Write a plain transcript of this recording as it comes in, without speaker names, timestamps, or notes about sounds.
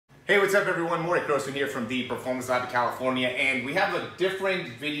Hey, what's up everyone? Morey Croson here from the Performance Lab of California, and we have a different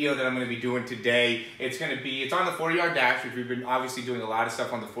video that I'm going to be doing today. It's on the 40-yard dash, which we've been obviously doing a lot of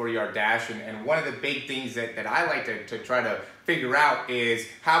stuff on the 40-yard dash, and one of the big things that I like to try to figure out is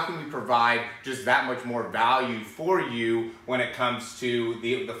how can we provide just that much more value for you when it comes to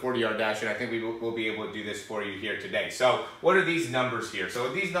the 40-yard dash, and I think we'll be able to do this for you here today. So what are these numbers here? So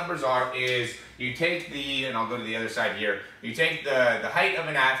what these numbers are is you take and I'll go to the other side here, you take the height of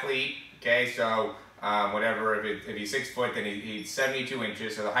an athlete, okay, so whatever, if he's 6 foot, then he's 72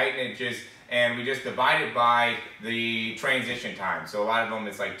 inches, so the height in inches, and we just divide it by the transition time. So a lot of them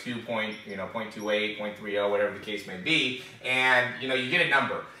it's like 0.28, 0.30, whatever the case may be, and you get a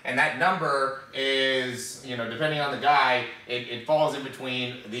number, and that number is, depending on the guy, it falls in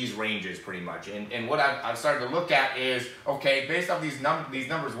between these ranges pretty much. And what I've started to look at is, okay, based off these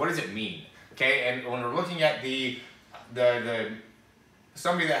numbers, what does it mean? Okay, and when we're looking at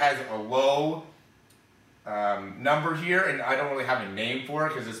somebody that has a low number here, and I don't really have a name for it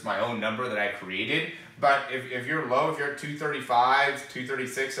because it's my own number that I created, but if you're low, if you're at 235,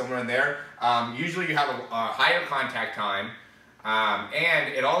 236, somewhere in there, usually you have a higher contact time,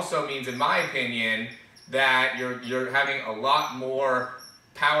 and it also means, in my opinion, that you're having a lot more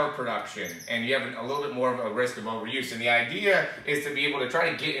power production, and you have a little bit more of a risk of overuse. And the idea is to be able to try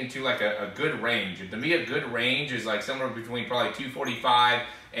to get into like a good range. And to me, a good range is like somewhere between probably 245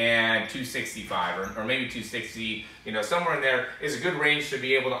 and 265, or maybe 260, somewhere in there is a good range to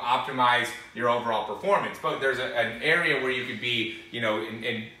be able to optimize your overall performance. But there's an area where you could be,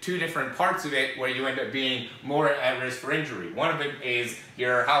 in two different parts of it where you end up being more at risk for injury. One of it is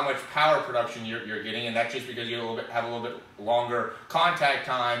how much power production you're getting, and that's just because you have a little bit longer contact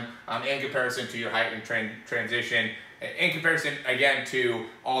time in comparison to your height and transition, in comparison, again, to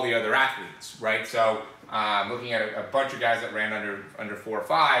all the other athletes, right? So looking at a bunch of guys that ran under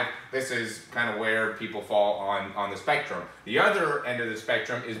 4.5, this is kind of where people fall on the spectrum. The other end of the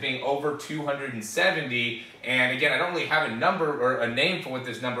spectrum is being over 270, and again, I don't really have a number or a name for what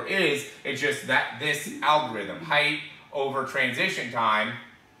this number is. It's just that this algorithm, height over transition time,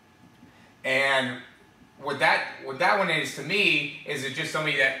 and what that one is to me is it's just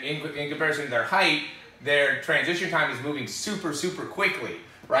somebody that in comparison to their height, their transition time is moving super quickly,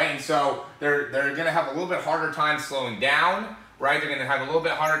 right? And so they're going to have a little bit harder time slowing down, right? They're going to have a little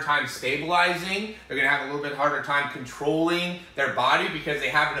bit harder time stabilizing. They're going to have a little bit harder time controlling their body because they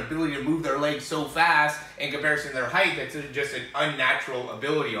have an ability to move their legs so fast in comparison to their height. That's just an unnatural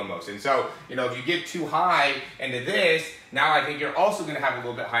ability almost. And so, if you get too high into this, now I think you're also going to have a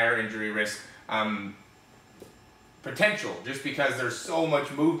little bit higher injury risk potential, just because there's so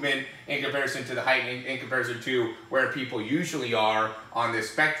much movement in comparison to the height, in comparison to where people usually are on this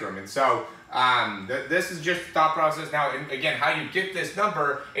spectrum. And so this is just the thought process. Now, again, how you get this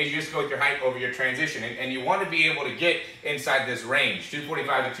number is you just go with your height over your transition, and you want to be able to get inside this range,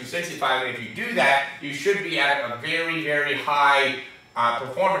 245 to 265, and if you do that, you should be at a very high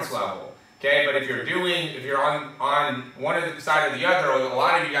performance level. Okay, but if you're on one of the side or the other, or a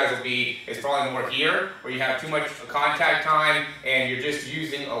lot of you guys will be, it's probably more here, where you have too much contact time and you're just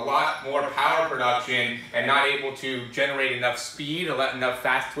using a lot more power production and not able to generate enough speed or enough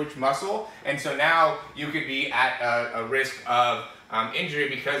fast twitch muscle. And so now you could be at a risk of injury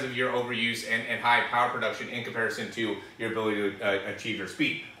because of your overuse and high power production in comparison to your ability to achieve your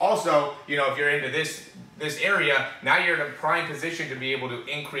speed. Also, if you're into this area, now you're in a prime position to be able to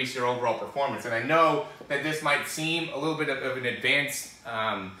increase your overall performance. And I know that this might seem a little bit of an advanced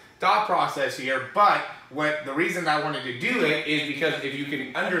thought process here, but the reason I wanted to do it is because if you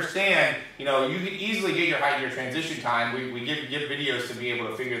can understand, you can easily get your height and your transition time. We give videos to be able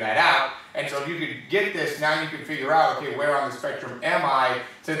to figure that out. And so if you could get this, now you can figure out, okay, where on the spectrum am I,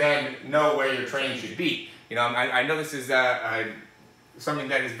 to then know where your training should be. I know this is something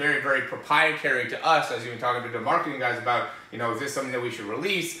that is very proprietary to us, as you've been talking to the marketing guys about, is this something that we should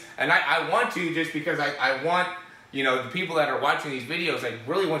release? And I want to, just because I want, the people that are watching these videos, I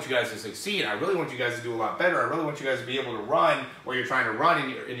really want you guys to succeed. I really want you guys to do a lot better. I really want you guys to be able to run where you're trying to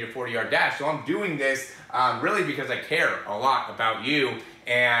run in your 40-yard dash. So I'm doing this really because I care a lot about you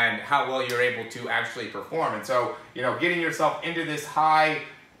and how well you're able to actually perform. And so, getting yourself into this high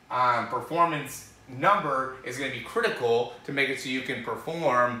performance number is going to be critical to make it so you can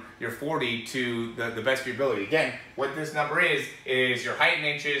perform your 40 to the best of your ability. Again, what this number is your height in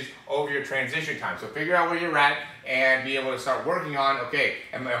inches over your transition time. So figure out where you're at and be able to start working on, okay,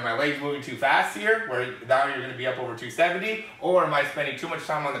 am my legs moving too fast here, where now you're going to be up over 270, or am I spending too much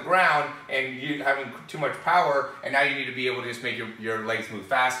time on the ground and you having too much power, and now you need to be able to just make your legs move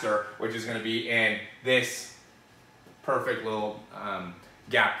faster, which is going to be in this perfect little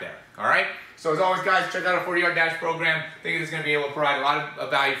gap there. All right. So as always, guys, check out our 40-yard dash program. I think it's going to be able to provide a lot of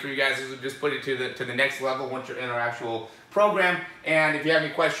value for you guys. This will just put it to the next level once you're in our actual program. And if you have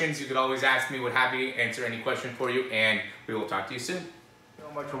any questions, you could always ask me. We're happy to answer any question for you, and we will talk to you soon. Thank you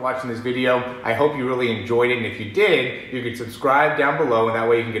so much for watching this video. I hope you really enjoyed it, and if you did, you could subscribe down below, and that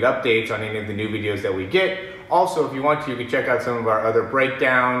way you can get updates on any of the new videos that we get. Also, if you want to, you can check out some of our other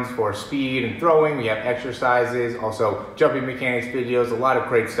breakdowns for speed and throwing. We have exercises, also jumping mechanics videos, a lot of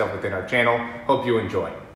great stuff within our channel. Hope you enjoy.